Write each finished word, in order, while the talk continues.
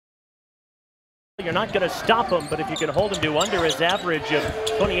You're not going to stop him, but if you can hold him to under his average of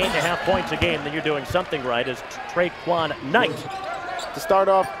 28.5 points a game, then you're doing something right, as Traquan Knight. To start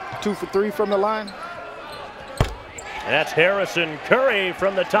off 2 for 3 from the line. And that's Harrison Curry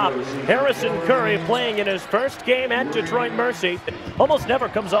from the top. Harrison Curry playing in his first game at Detroit Mercy. Almost never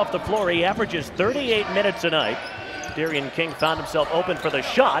comes off the floor. He averages 38 minutes a night. Darian King found himself open for the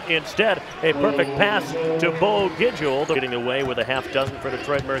shot. Instead, a perfect pass to Bo Gidgel. Getting away with a half dozen for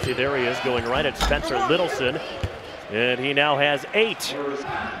Detroit Mercy. There he is, going right at Spencer Littleson. And he now has 8.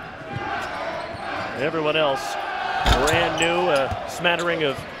 Everyone else brand new, a smattering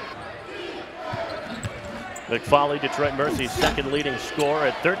of McFoley, Detroit Mercy's second leading scorer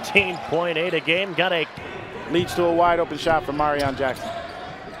at 13.8 a game. Leads to a wide open shot from Marion Jackson.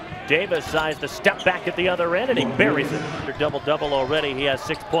 Davis sized the step back at the other end, and he buries it. Double-double already. He has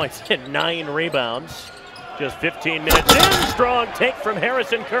 6 points and 9 rebounds. Just 15 minutes in. Strong take from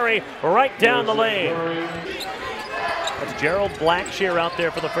Harrison Curry right down the lane. That's Gerald Blackshear out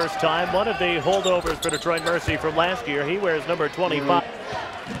there for the first time. One of the holdovers for Detroit Mercy from last year. He wears number 25.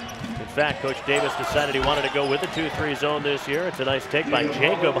 In fact, Coach Davis decided he wanted to go with the 2-3 zone this year. It's a nice take by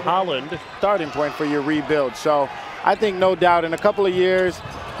Jacob Holland. Starting point for your rebuild. So I think no doubt in a couple of years,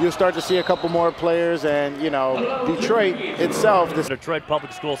 you'll start to see a couple more players, and, you know, Detroit itself. The Detroit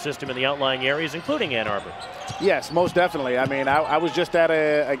public school system in the outlying areas, including Ann Arbor. Yes, most definitely. I mean, I was just at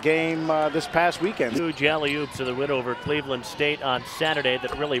a game this past weekend. Huge alley-oops of the win over Cleveland State on Saturday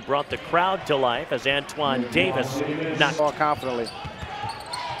that really brought the crowd to life as Antoine Davis knocked more confidently.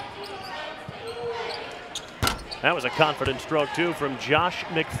 That was a confident stroke, too, from Josh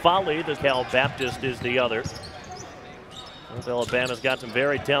McFoley. The Cal Baptist is the other. Alabama's got some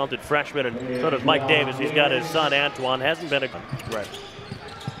very talented freshmen, and so does Mike Davis. He's got his son, Antoine. Hasn't been a...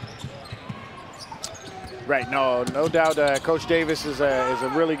 Right, no doubt Coach Davis is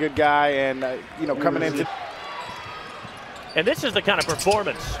a really good guy, and, you know, coming into... And this is the kind of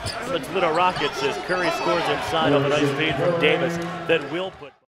performance from the Toledo Rockets as Curry scores inside on a nice feed from Davis that will put...